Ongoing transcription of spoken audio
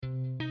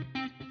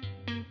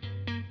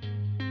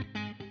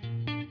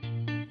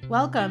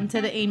Welcome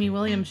to the Amy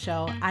Williams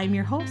Show. I'm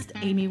your host,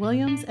 Amy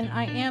Williams, and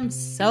I am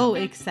so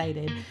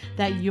excited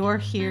that you're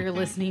here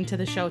listening to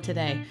the show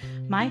today.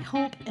 My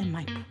hope and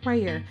my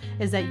prayer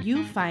is that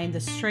you find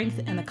the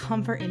strength and the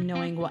comfort in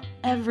knowing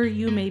whatever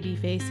you may be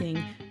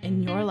facing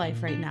in your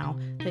life right now,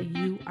 that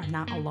you are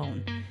not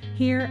alone.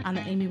 Here on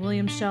the Amy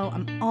Williams Show,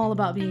 I'm all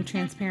about being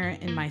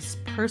transparent in my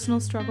personal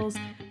struggles,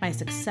 my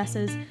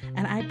successes,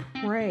 and I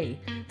pray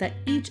that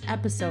each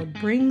episode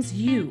brings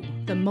you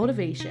the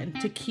motivation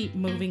to keep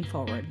moving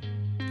forward.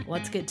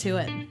 Let's get to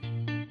it.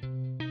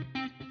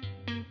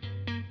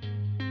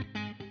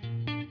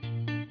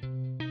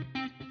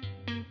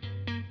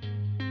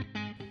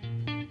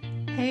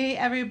 Hey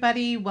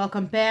everybody,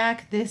 welcome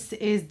back. This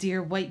is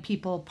Dear White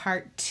People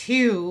Part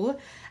 2.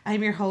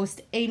 I'm your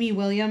host, Amy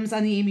Williams,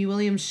 on the Amy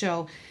Williams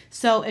Show.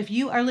 So if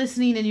you are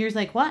listening and you're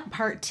like, what,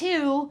 Part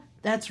 2?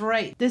 That's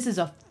right. This is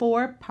a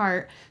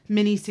 4-part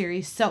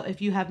mini-series. So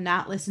if you have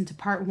not listened to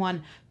Part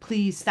 1,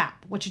 please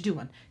stop what you're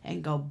doing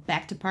and go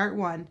back to Part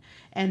 1.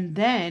 And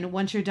then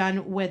once you're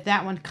done with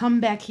that one, come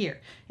back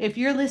here. If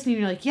you're listening,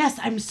 you're like, yes,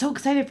 I'm so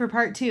excited for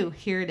Part 2.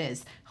 Here it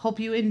is.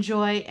 Hope you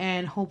enjoy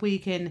and hope we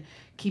can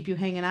keep you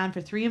hanging on for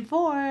 3 and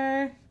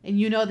 4. And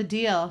you know the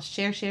deal.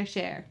 Share, share,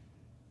 share.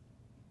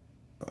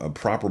 A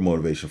proper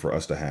motivation for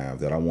us to have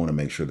that I want to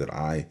make sure that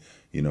I,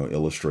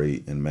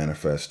 illustrate and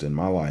manifest in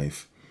my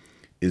life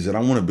is that I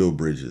want to build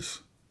bridges.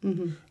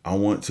 Mm-hmm. I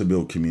want to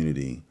build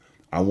community.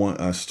 I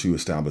want us to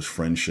establish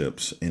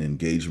friendships and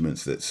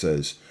engagements that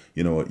says,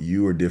 you know what,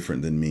 you are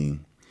different than me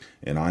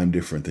and I'm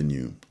different than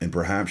you. And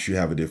perhaps you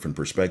have a different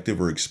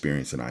perspective or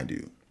experience than I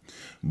do.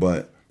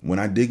 But when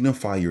I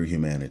dignify your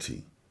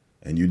humanity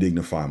and you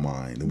dignify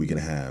mine, then we can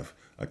have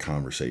a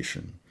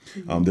conversation.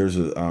 Mm-hmm. There's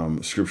a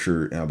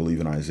scripture, I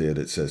believe in Isaiah,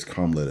 that says,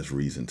 come, let us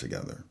reason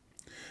together.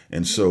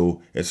 And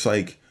so it's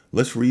like,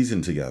 let's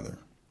reason together.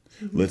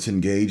 Mm-hmm. Let's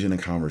engage in a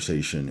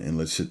conversation and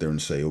let's sit there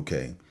and say,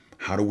 okay,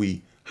 how do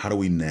we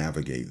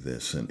navigate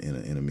this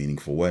in a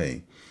meaningful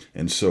way?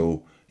 And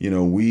so,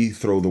 we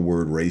throw the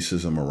word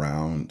racism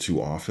around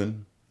too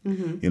often.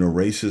 Mm-hmm.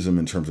 Racism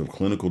in terms of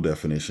clinical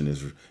definition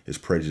is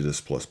prejudice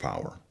plus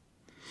power.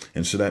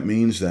 And so that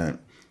means that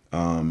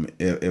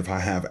if I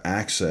have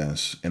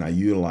access and I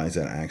utilize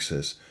that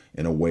access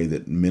in a way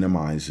that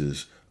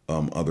minimizes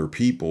other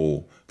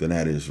people, then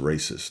that is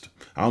racist.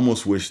 I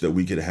almost wish that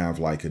we could have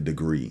like a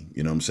degree,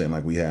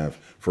 like we have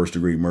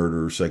 1st-degree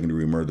murder,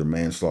 2nd-degree murder,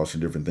 manslaughter,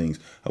 different things.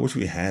 I wish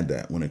we had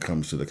that when it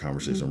comes to the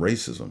conversation of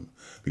racism,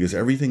 because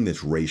everything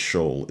that's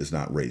racial is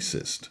not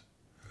racist.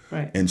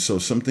 Right. And so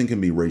something can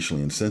be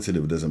racially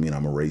insensitive. It doesn't mean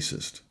I'm a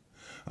racist.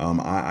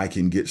 I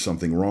can get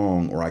something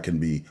wrong or I can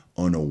be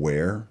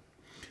unaware.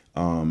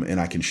 And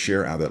I can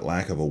share out that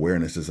lack of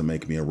awareness doesn't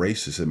make me a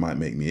racist. It might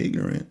make me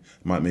ignorant.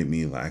 It might make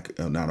me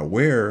not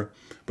aware,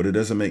 but it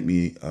doesn't make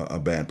me a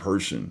bad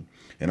person.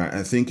 And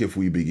I think if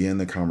we begin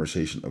the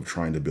conversation of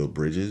trying to build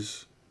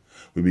bridges,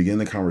 we begin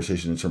the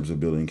conversation in terms of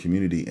building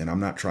community, and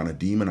I'm not trying to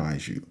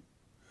demonize you.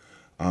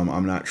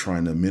 I'm not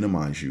trying to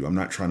minimize you. I'm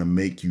not trying to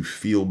make you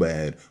feel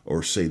bad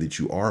or say that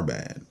you are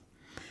bad.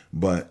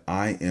 But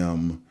I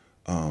am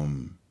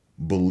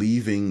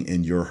believing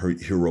in your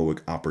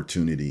heroic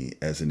opportunity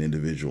as an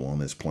individual on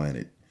this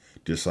planet,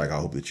 just like I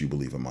hope that you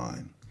believe in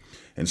mine.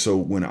 And so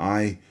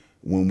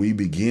when we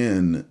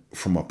begin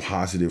from a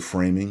positive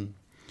framing,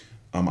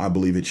 I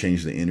believe it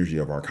changed the energy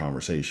of our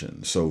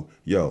conversation. So,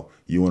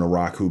 you want to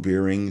rock hoop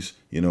earrings,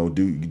 do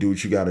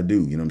what you got to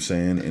do. You know what I'm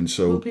saying? And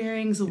so hoop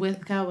earrings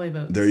with cowboy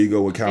boots. There you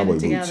go with cowboy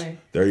boots.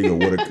 There you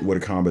go. What a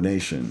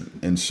combination.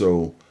 And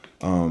so,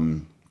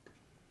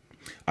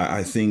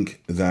 I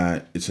think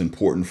that it's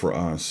important for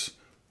us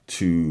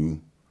to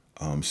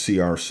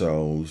see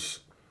ourselves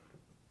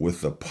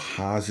with a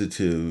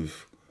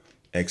positive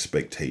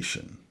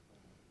expectation.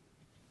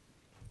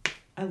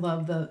 I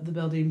love the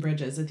building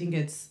bridges. I think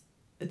it's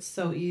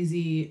so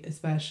easy,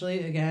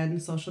 especially, again,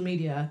 social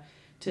media,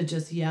 to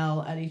just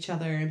yell at each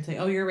other and say,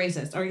 oh, you're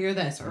racist, or you're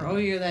this, or oh,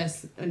 you're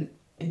this. And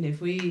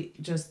if we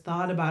just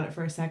thought about it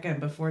for a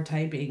second before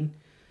typing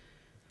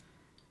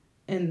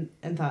and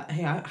thought,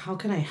 hey, how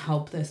can I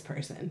help this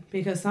person?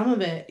 Because some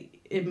of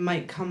it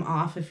might come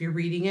off, if you're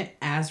reading it,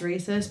 as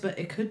racist, but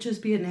it could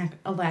just be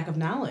a lack of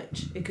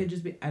knowledge. It could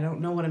just be, I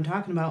don't know what I'm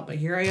talking about, but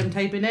here I am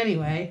typing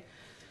anyway.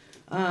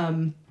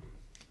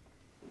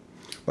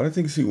 But I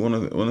think, one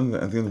of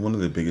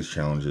the biggest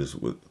challenges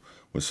with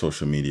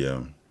social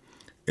media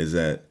is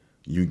that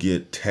you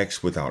get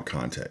text without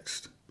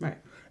context. Right.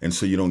 And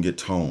so you don't get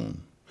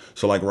tone.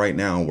 So like right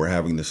now, we're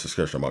having this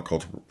discussion about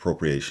cultural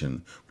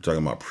appropriation. We're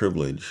talking about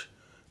privilege,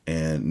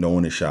 and no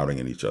one is shouting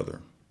at each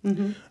other.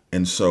 Mm-hmm.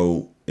 And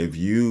so if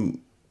you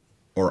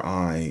or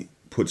I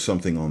put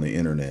something on the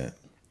internet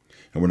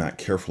and we're not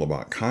careful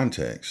about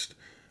context,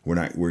 we're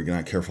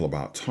not careful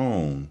about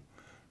tone,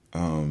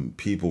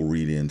 people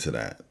read into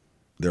that.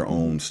 Their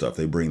own stuff.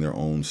 They bring their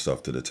own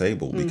stuff to the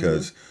table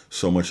because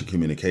so much of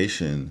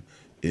communication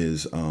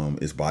is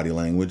body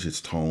language,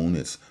 it's tone,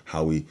 it's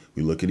how we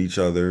look at each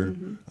other,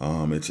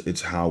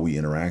 it's how we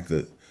interact,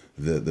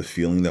 the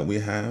feeling that we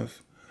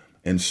have.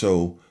 And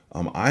so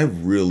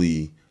I've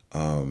really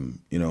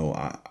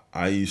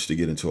I used to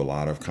get into a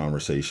lot of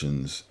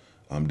conversations,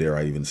 dare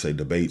I even say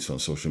debates on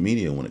social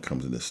media when it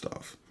comes to this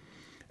stuff.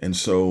 And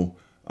so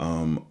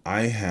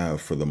I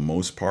have, for the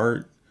most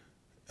part,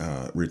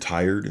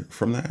 retired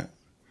from that.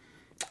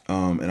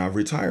 And I've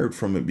retired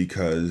from it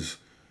because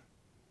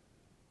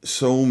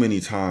so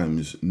many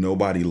times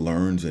nobody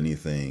learns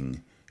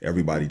anything.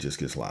 Everybody just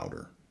gets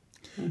louder.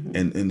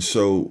 Mm-hmm. And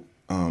so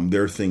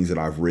there are things that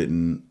I've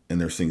written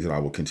and there's things that I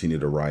will continue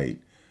to write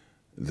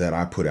that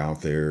I put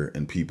out there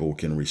and people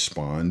can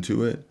respond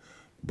to it.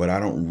 But I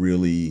don't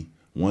really,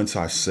 once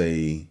I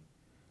say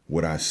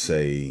what I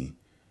say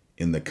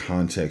in the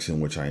context in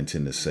which I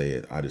intend to say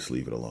it, I just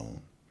leave it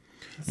alone.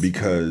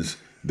 Because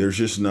there's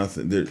just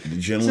nothing,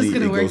 generally it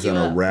goes down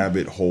a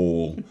rabbit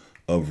hole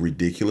of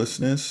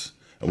ridiculousness.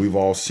 And we've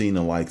all seen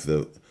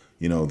the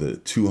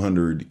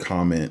 200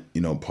 comment,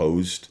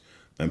 post,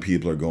 and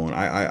people are going,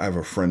 I have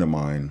a friend of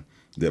mine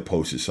that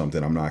posted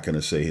something. I'm not going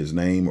to say his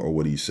name or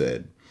what he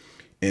said.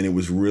 And it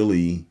was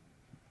really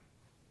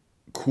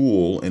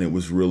cool and it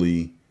was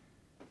really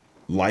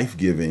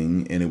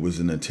life-giving and it was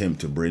an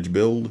attempt to bridge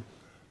build.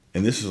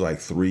 And this is like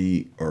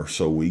 3 or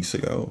so weeks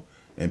ago.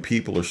 And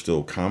people are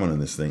still commenting on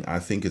this thing. I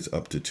think it's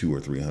up to 200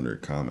 or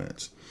 300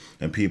 comments.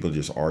 And people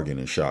just arguing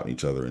and shouting at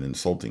each other and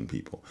insulting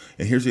people.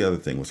 And here's the other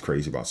thing what's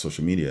crazy about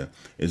social media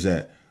is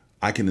that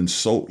I can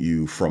insult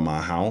you from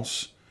my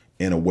house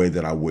in a way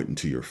that I wouldn't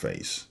to your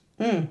face.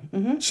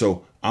 Mm-hmm.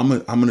 So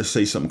I'm gonna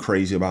say something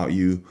crazy about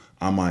you.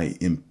 I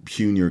might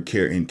impugn your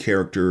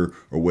character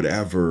or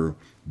whatever,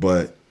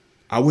 but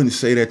I wouldn't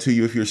say that to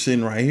you if you're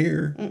sitting right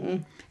here.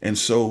 Mm-mm. And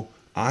so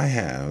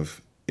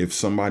if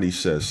somebody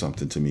says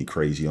something to me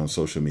crazy on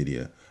social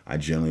media, I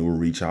generally will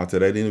reach out to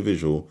that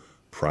individual,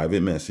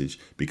 private message,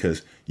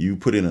 because you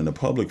put it in a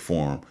public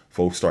forum,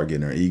 folks start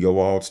getting their ego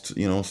all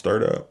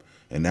stirred up.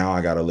 And now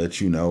I got to let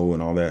you know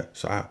and all that.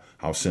 So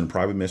I'll send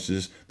private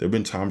messages. There have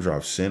been times where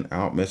I've sent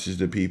out messages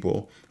to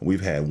people and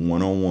we've had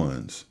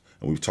one-on-ones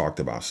and we've talked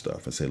about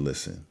stuff and said,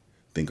 listen,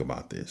 think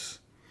about this.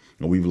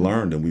 And we've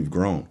learned and we've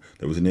grown.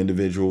 There was an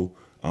individual,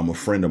 a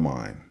friend of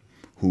mine,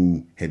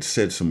 who had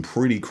said some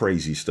pretty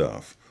crazy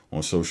stuff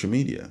on social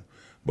media.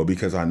 But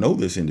because I know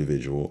this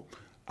individual,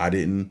 I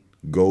didn't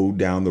go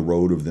down the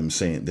road of them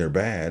saying they're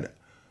bad.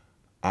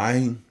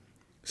 I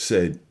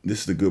said,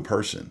 this is a good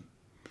person.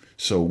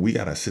 So we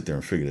got to sit there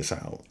and figure this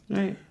out.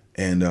 Right.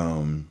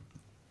 And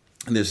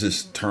there's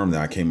this term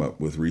that I came up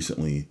with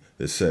recently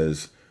that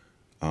says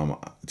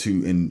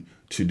to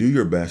do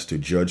your best to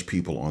judge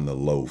people on the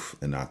loaf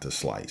and not the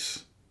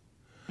slice.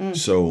 Mm.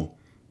 So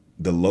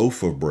the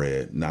loaf of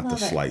bread, not the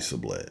slice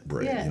of bread. Yes.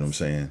 You know what I'm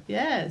saying?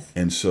 Yes.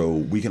 And so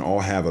we can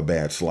all have a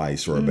bad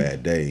slice or a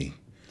bad day,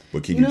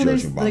 but can you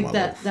judge me by my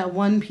loaf? That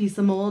one piece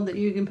of mold that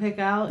you can pick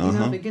out,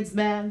 if it gets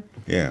bad.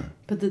 Yeah.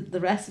 But the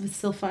rest of it's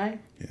still fine.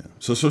 Yeah.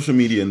 So social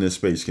media in this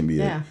space can be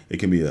a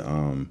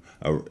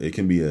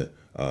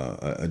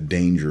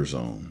danger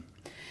zone.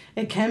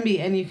 It can be,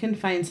 and you can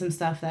find some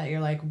stuff that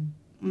you're like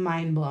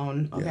mind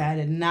blown. Okay, I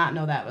did not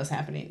know that was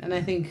happening, and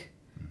I think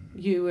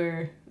you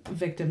were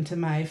victim to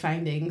my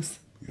findings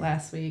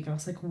last week. I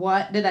was like,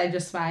 what did I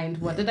just find?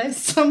 What did I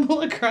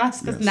stumble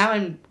across? Because now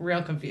I'm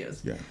real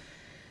confused. Yeah.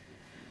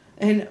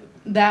 And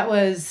that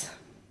was,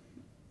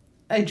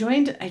 I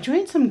joined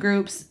some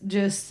groups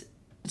just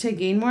to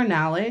gain more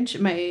knowledge.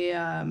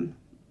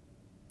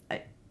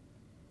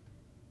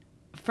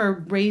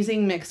 For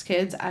raising mixed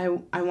kids, I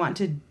want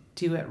to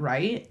do it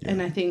right. Yeah.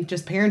 And I think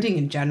just parenting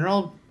in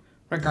general,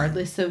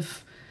 regardless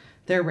of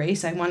their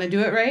race, I want to do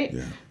it right.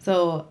 Yeah.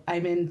 So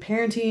I'm in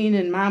parenting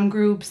and mom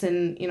groups,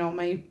 and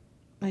my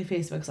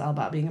Facebook's all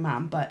about being a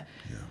mom, but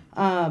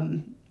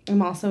I'm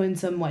also in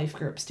some wife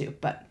groups too.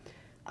 But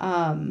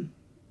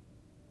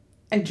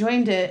I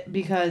joined it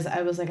because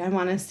I was like, I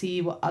want to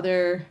see what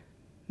other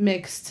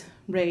mixed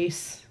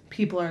race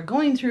people are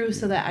going through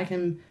so that I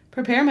can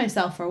prepare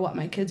myself for what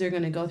my kids are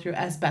going to go through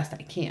as best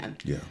I can.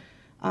 Yeah.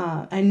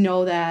 I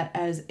know that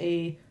as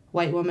a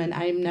white woman,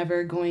 I'm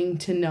never going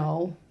to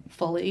know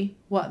fully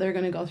what they're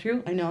going to go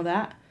through. I know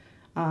that.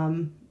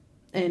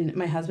 And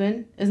my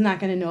husband is not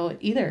going to know it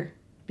either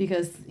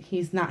because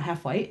he's not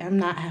half white. I'm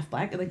not half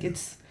black. Like,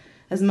 it's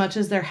as much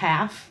as they're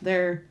half,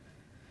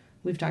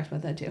 we've talked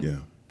about that too. Yeah.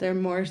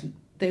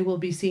 They will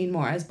be seen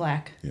more as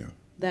black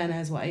than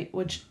as white,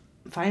 which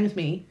fine with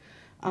me.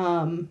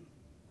 I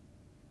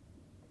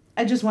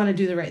just want to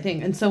do the right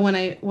thing. And so when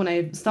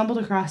I stumbled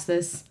across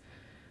this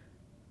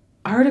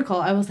article,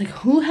 I was like,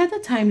 who had the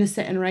time to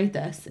sit and write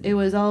this? It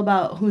was all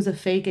about who's a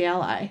fake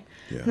ally.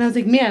 Yeah. And I was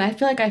like, man, I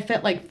feel like I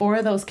fit like 4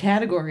 of those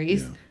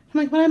categories. Yeah. I'm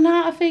like, but I'm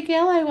not a fake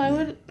ally. Why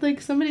would like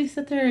somebody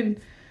sit there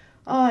and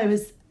I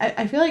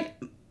feel like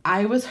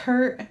I was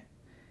hurt,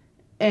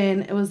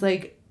 and it was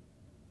like,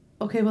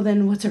 okay, well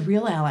then what's a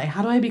real ally?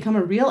 How do I become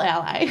a real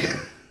ally?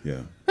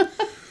 Yeah.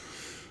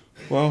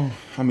 Well,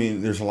 I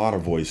mean, there's a lot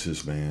of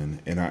voices,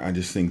 man. And I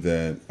just think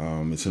that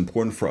it's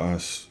important for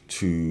us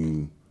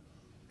to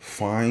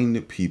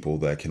find people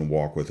that can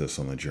walk with us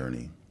on the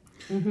journey.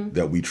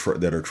 that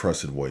that are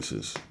trusted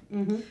voices.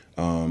 And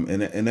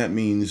that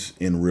means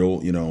in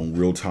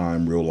real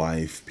time, real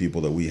life,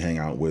 people that we hang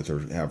out with or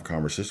have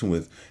conversation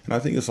with. And I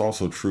think it's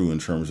also true in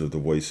terms of the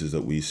voices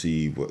that we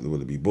see,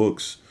 whether it be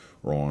books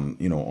or on,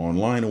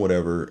 online or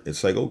whatever.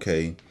 It's like,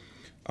 okay,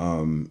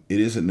 it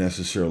isn't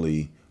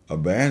necessarily a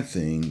bad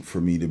thing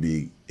for me to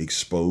be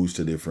exposed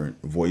to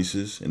different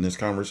voices in this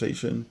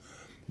conversation,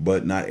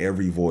 but not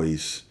every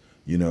voice,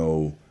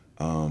 this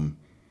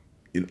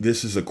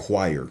is a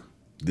choir.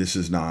 This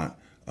is not,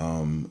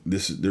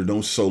 there's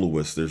no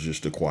soloists. There's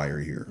just a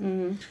choir here.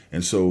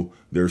 And so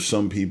there's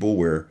some people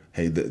where,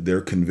 hey, their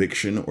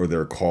conviction or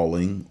their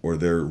calling or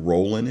their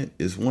role in it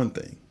is one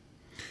thing.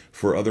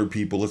 For other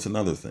people, it's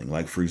another thing.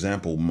 Like, for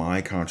example,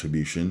 my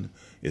contribution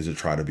is to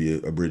try to be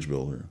a bridge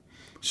builder.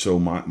 So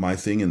my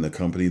thing in the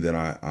company that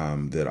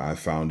I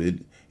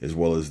founded, as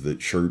well as the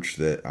church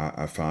that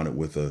I founded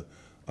with a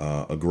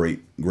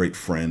great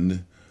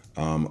friend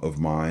of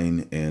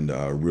mine, and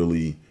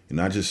really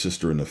not just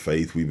sister in the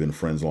faith. We've been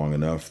friends long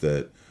enough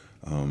that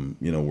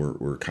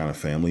we're kind of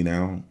family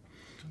now.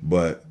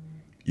 But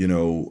we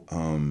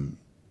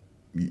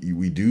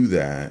do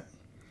that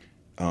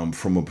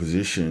from a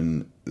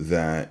position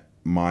that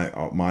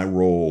my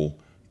role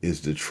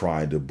is to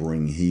try to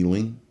bring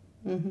healing.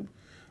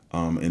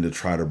 And to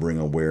try to bring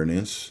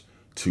awareness,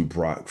 to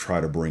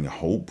try to bring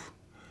hope,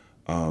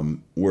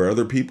 where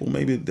other people,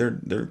 maybe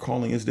their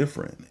calling is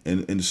different.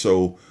 And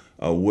so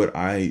what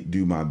I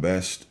do my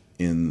best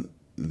in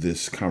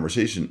this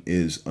conversation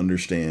is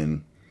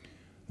understand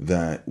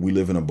that we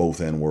live in a both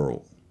and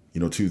world.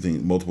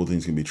 Multiple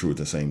things can be true at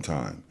the same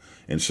time.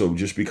 And so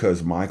just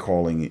because my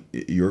calling,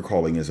 your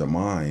calling isn't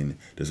mine,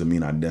 doesn't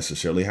mean I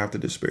necessarily have to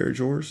disparage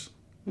yours.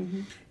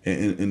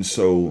 And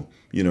so,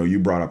 you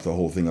brought up the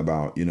whole thing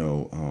about,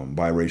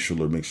 biracial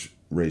or mixed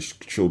race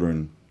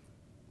children,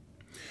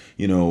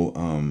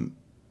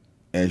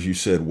 as you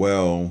said,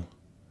 well,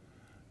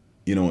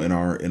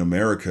 in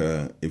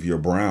America, if you're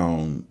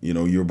brown,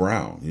 you're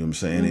brown, you know what I'm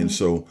saying? And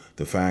so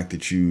the fact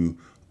that you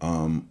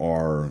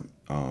are,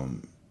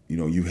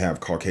 you have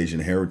Caucasian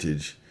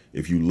heritage,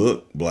 if you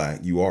look black,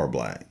 you are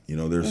black.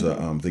 There's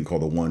a thing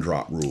called the one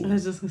drop rule. I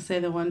was just going to say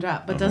the one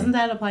drop, but doesn't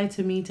that apply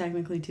to me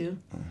technically too?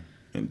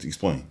 And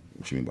explain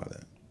what you mean by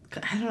that.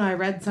 I don't know. I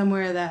read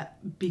somewhere that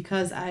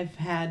because I've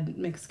had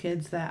mixed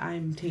kids that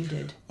I'm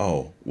tainted.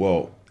 Oh,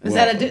 well.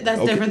 That's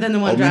different than the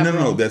one drop rule?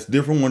 No, that's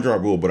different one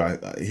drop rule.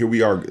 But here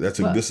we are. This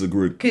is a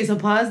group. Okay, so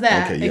pause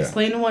that. Okay, yeah.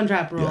 Explain the one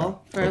drop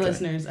rule for our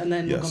listeners, and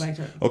then we'll go back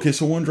to it. Okay,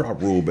 so one drop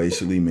rule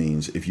basically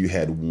means if you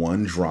had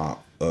one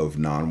drop of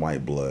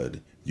non-white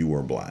blood, you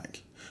were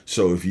black.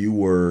 So if you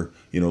were,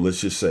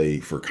 let's just say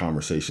for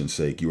conversation's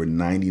sake, you were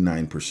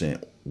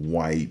 99%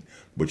 white,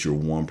 but you're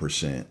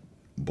 1%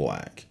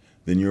 black,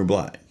 then you're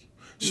black.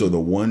 So the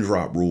one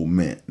drop rule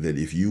meant that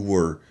if you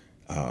were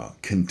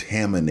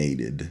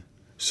contaminated,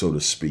 so to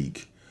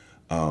speak,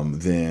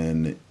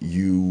 then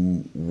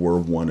you were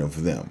one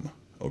of them.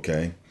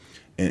 Okay.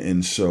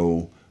 And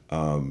so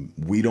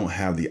we don't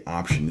have the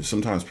option.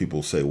 Sometimes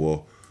people say,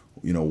 well,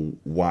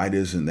 why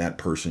doesn't that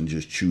person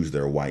just choose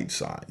their white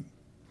side?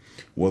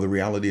 Well, the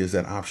reality is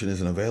that option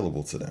isn't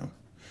available to them.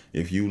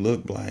 If you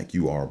look black,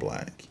 you are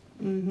black.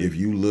 If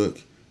you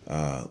look,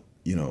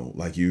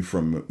 like you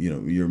from,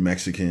 you're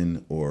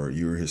Mexican or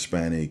you're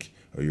Hispanic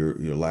or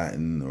you're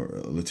Latin or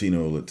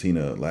Latino,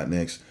 Latina,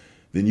 Latinx,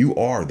 then you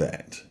are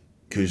that.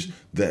 Because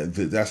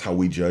that's how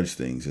we judge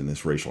things in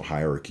this racial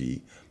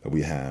hierarchy that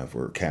we have,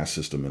 or caste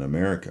system in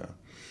America.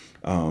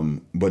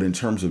 But in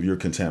terms of your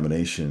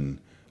contamination,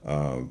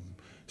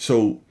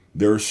 so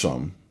there are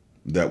some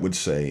that would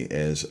say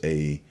as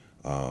a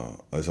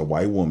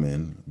white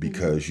woman,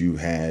 because you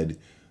had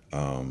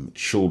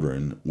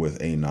children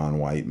with a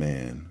non-white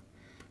man,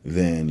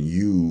 then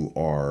you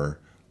are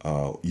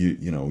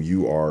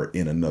you are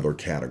in another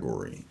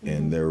category.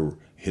 And there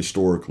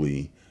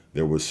historically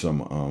there was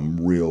some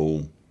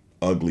real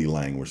ugly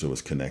language that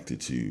was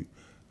connected to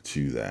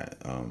that.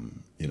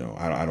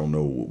 I don't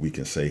know what we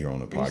can say here on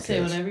the podcast.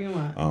 Say whatever you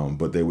want.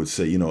 But they would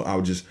say,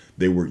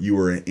 you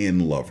were an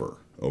in lover,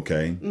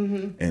 okay?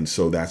 And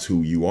so that's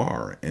who you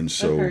are. And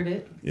so I've heard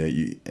it.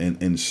 Yeah,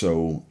 and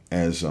so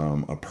as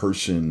a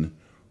person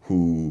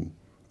who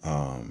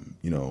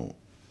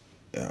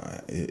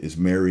is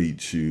married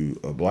to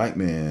a black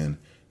man,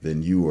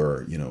 then you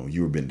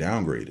have been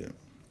downgraded.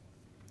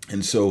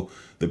 And so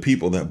the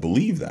people that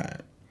believe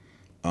that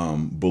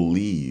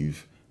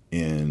believe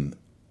in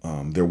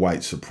they're white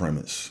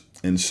supremacists.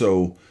 And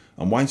so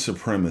white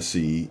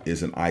supremacy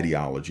is an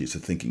ideology. It's a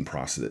thinking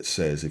process that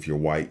says if you're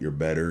white, you're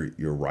better,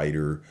 you're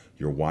righter,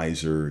 you're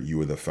wiser,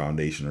 you are the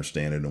foundation or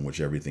standard on which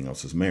everything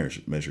else is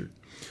measured.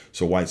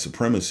 So white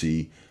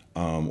supremacy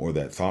or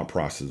that thought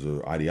process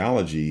or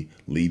ideology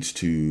leads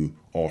to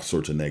all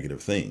sorts of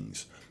negative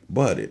things.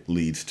 But it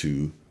leads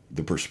to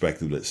the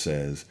perspective that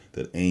says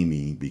that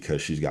Amy, because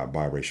she's got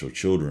biracial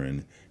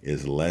children,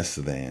 is less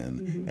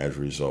than as a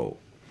result.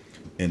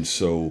 And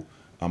so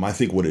I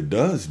think what it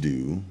does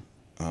do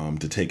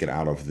to take it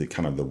out of the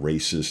kind of the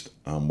racist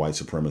white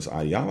supremacist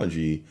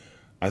ideology,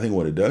 I think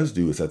what it does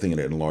do is I think it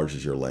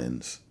enlarges your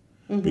lens,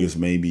 because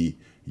maybe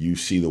you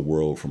see the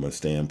world from a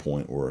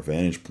standpoint or a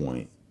vantage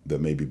point that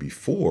maybe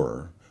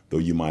before, though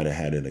you might have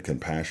had it a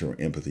compassion or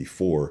empathy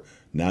for,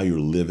 now you're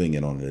living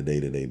it on a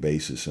day-to-day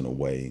basis in a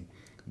way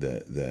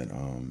that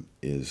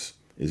is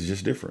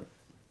just different.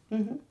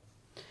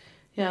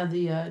 Yeah,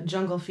 the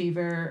jungle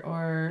fever,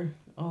 or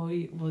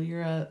well,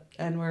 you're a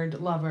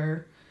N-word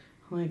lover.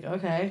 I'm like,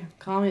 okay,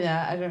 call me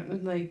that. I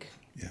don't like.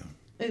 Yeah.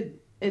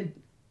 It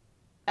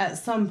at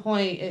some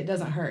point it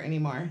doesn't hurt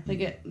anymore.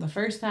 Like the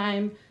first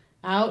time,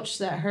 ouch,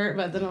 that hurt.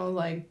 But then I was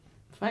like,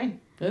 fine,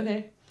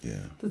 okay.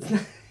 Yeah.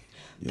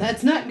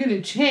 That's not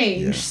gonna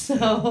change. Yeah.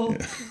 So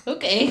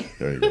okay.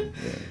 There you go.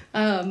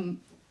 Yeah.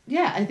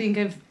 Yeah, I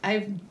think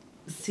I've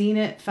seen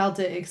it, felt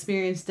it,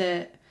 experienced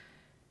it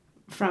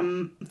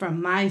from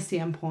my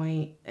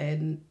standpoint,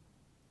 and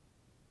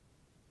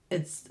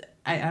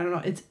I don't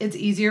know, it's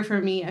easier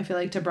for me, I feel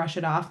like, to brush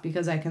it off,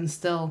 because I can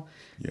still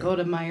go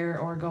to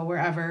Meijer or go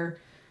wherever,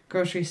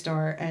 grocery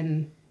store,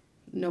 and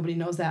nobody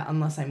knows that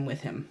unless I'm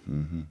with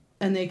him.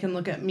 And they can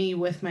look at me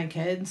with my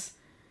kids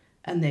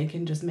and they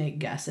can just make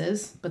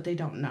guesses, but they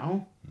don't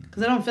know,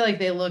 because I don't feel like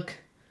they look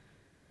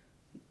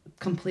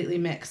completely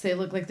mixed. They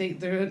look like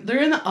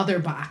they're in the other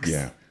box.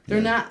 They're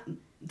not.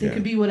 They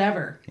could be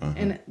whatever,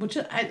 and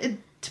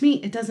to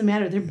me it doesn't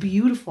matter. They're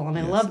beautiful, and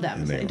I love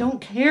them. So I don't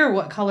care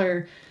what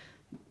color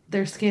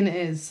their skin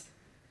is.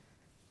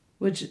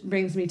 Which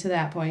brings me to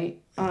that point.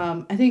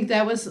 I think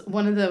that was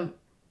one of the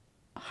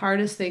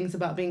hardest things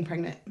about being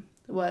pregnant,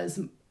 was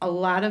a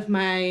lot of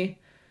my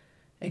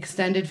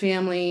extended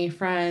family,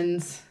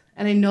 friends,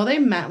 and I know they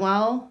meant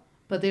well,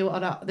 but they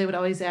would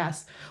always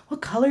ask,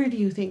 what color do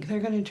you think they're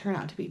going to turn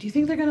out to be? Do you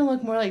think they're going to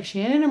look more like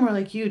Shannon or more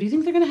like you? Do you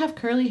think they're going to have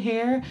curly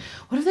hair?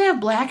 What if they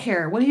have black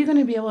hair? What are you going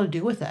to be able to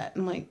do with it?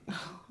 I'm like,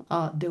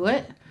 do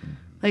it.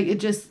 Like, it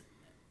just,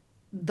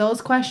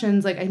 those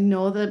questions, like, I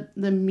know the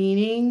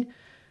meaning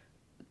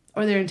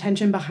or their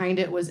intention behind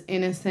it was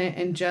innocent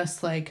and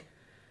just like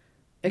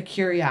a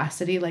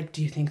curiosity. Like,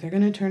 do you think they're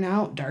going to turn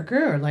out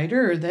darker or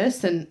lighter or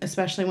this? And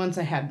especially once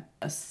I had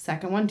a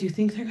second one, do you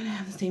think they're going to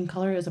have the same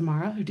color as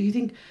Amara? Or do you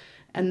think...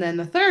 And then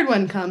the third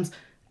one comes,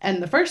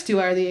 and the first two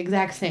are the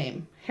exact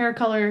same. Hair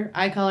color,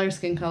 eye color,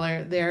 skin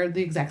color, they're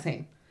the exact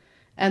same.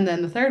 And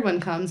then the third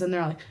one comes, and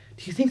they're like,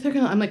 do you think they're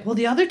going to... I'm like, well,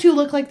 the other two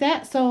look like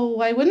that, so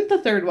why wouldn't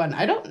the third one?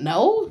 I don't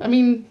know. I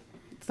mean,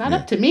 it's not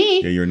up to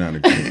me. Yeah, you're not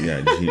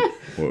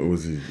what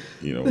was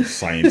he,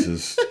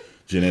 scientist,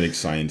 genetic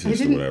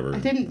scientist or whatever. I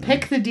didn't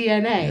pick the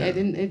DNA.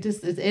 It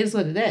is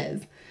what it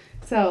is.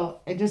 So,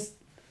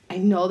 I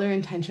know their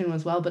intention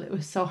was well, but it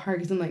was so hard,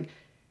 because I'm like,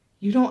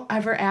 you don't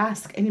ever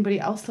ask anybody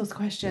else those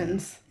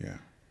questions. Yeah.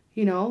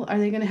 Are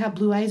they going to have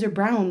blue eyes or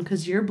brown?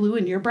 Because you're blue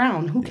and you're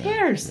brown. Who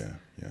cares?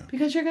 Yeah.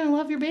 Because you're going to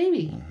love your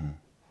baby.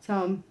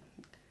 So.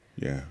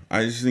 Yeah.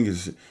 I just think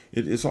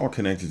it's all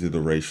connected to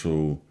the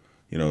racial,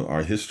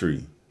 our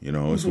history.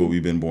 It's what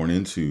we've been born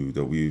into,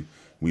 that we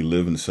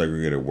live in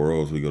segregated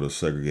worlds. We go to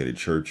segregated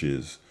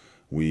churches.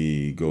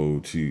 We go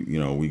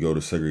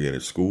to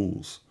segregated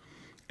schools.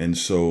 And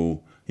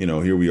so,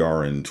 here we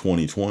are in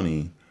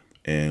 2020,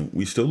 and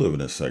we still live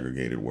in a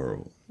segregated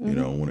world,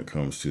 when it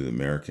comes to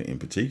America in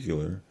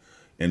particular.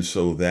 And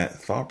so that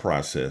thought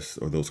process,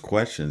 or those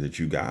questions that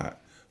you got,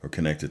 are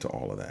connected to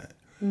all of that.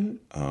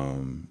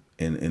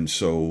 And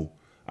so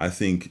I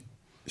think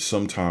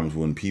sometimes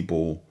when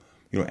people,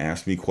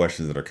 ask me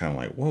questions that are kind of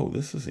like, whoa,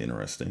 this is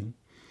interesting.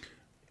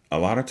 A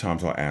lot of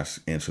times I'll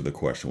answer the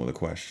question with a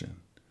question.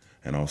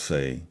 And I'll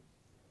say,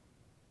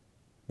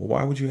 well,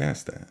 why would you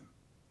ask that?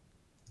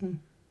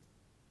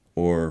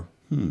 Or,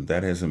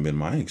 that hasn't been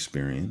my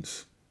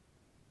experience.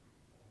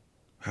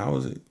 How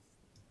is it?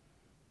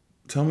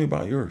 Tell me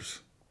about yours.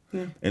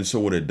 Yeah. And so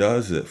what it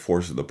does is it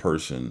forces the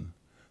person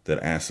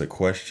that asks a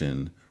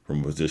question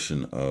from a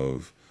position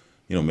of,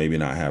 maybe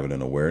not having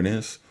an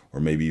awareness, or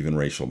maybe even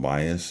racial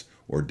bias,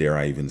 or dare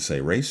I even say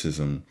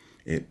racism.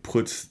 It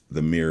puts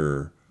the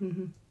mirror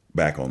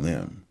back on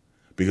them.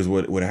 Because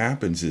what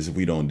happens is, if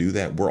we don't do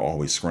that, we're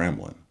always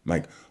scrambling.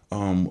 Like,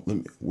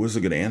 what's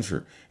a good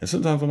answer? And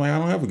sometimes I'm like, I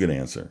don't have a good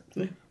answer.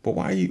 Yeah. But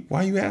why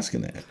are you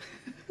asking that?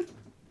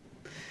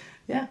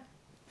 Yeah.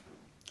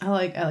 I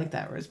like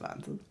that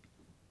response.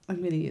 I'm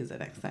going to use it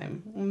next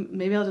time.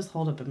 Maybe I'll just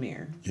hold up a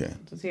mirror. Yeah.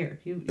 Just here.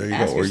 You there you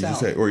ask go.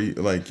 Or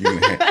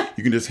yourself.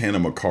 you can just hand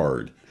them a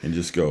card and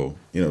just go,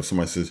 if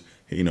somebody says,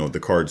 hey, the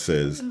card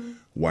says,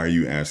 why are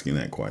you asking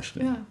that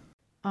question? Yeah.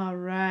 All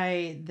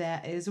right.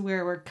 That is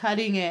where we're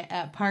cutting it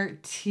at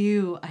part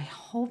 2. I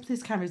hope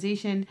this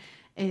conversation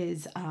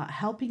is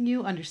helping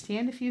you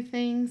understand a few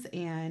things,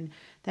 and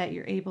that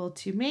you're able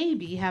to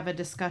maybe have a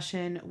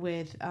discussion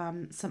with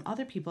some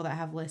other people that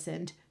have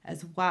listened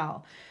as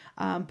well.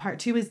 Part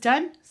 2 is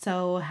done,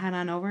 so head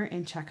on over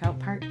and check out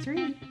part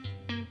 3.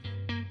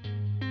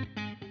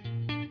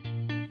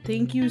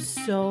 Thank you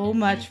so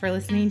much for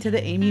listening to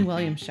the Amy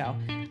Williams Show.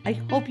 I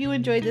hope you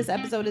enjoyed this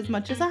episode as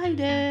much as I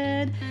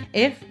did.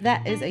 If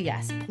that is a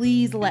yes,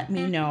 please let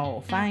me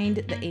know. Find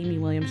the Amy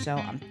Williams Show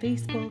on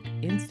Facebook,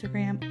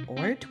 Instagram,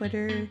 or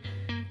Twitter,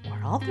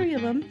 or all 3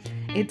 of them.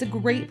 It's a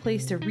great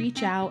place to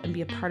reach out and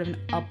be a part of an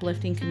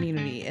uplifting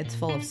community. It's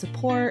full of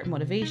support,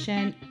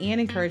 motivation,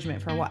 and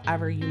encouragement for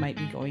whatever you might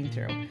be going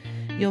through.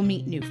 You'll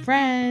meet new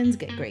friends,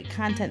 get great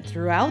content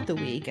throughout the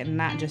week, and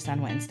not just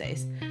on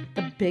Wednesdays.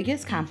 The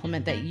biggest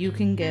compliment that you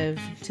can give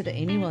to the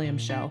Amy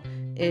Williams Show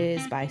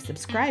is by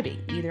subscribing,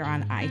 either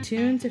on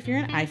iTunes if you're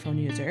an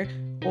iPhone user,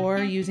 or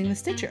using the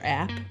Stitcher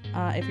app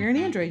if you're an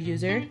Android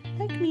user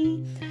like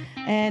me.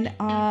 And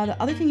the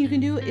other thing you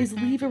can do is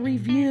leave a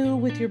review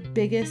with your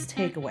biggest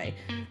takeaway.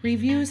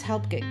 Reviews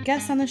help get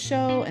guests on the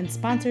show and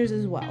sponsors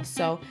as well.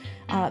 So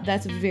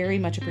that's very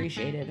much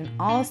appreciated. And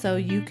also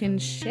you can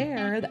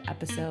share the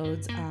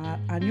episodes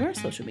on your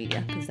social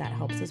media because that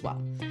helps as well.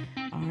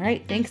 All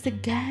right. Thanks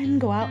again.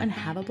 Go out and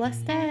have a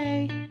blessed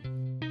day.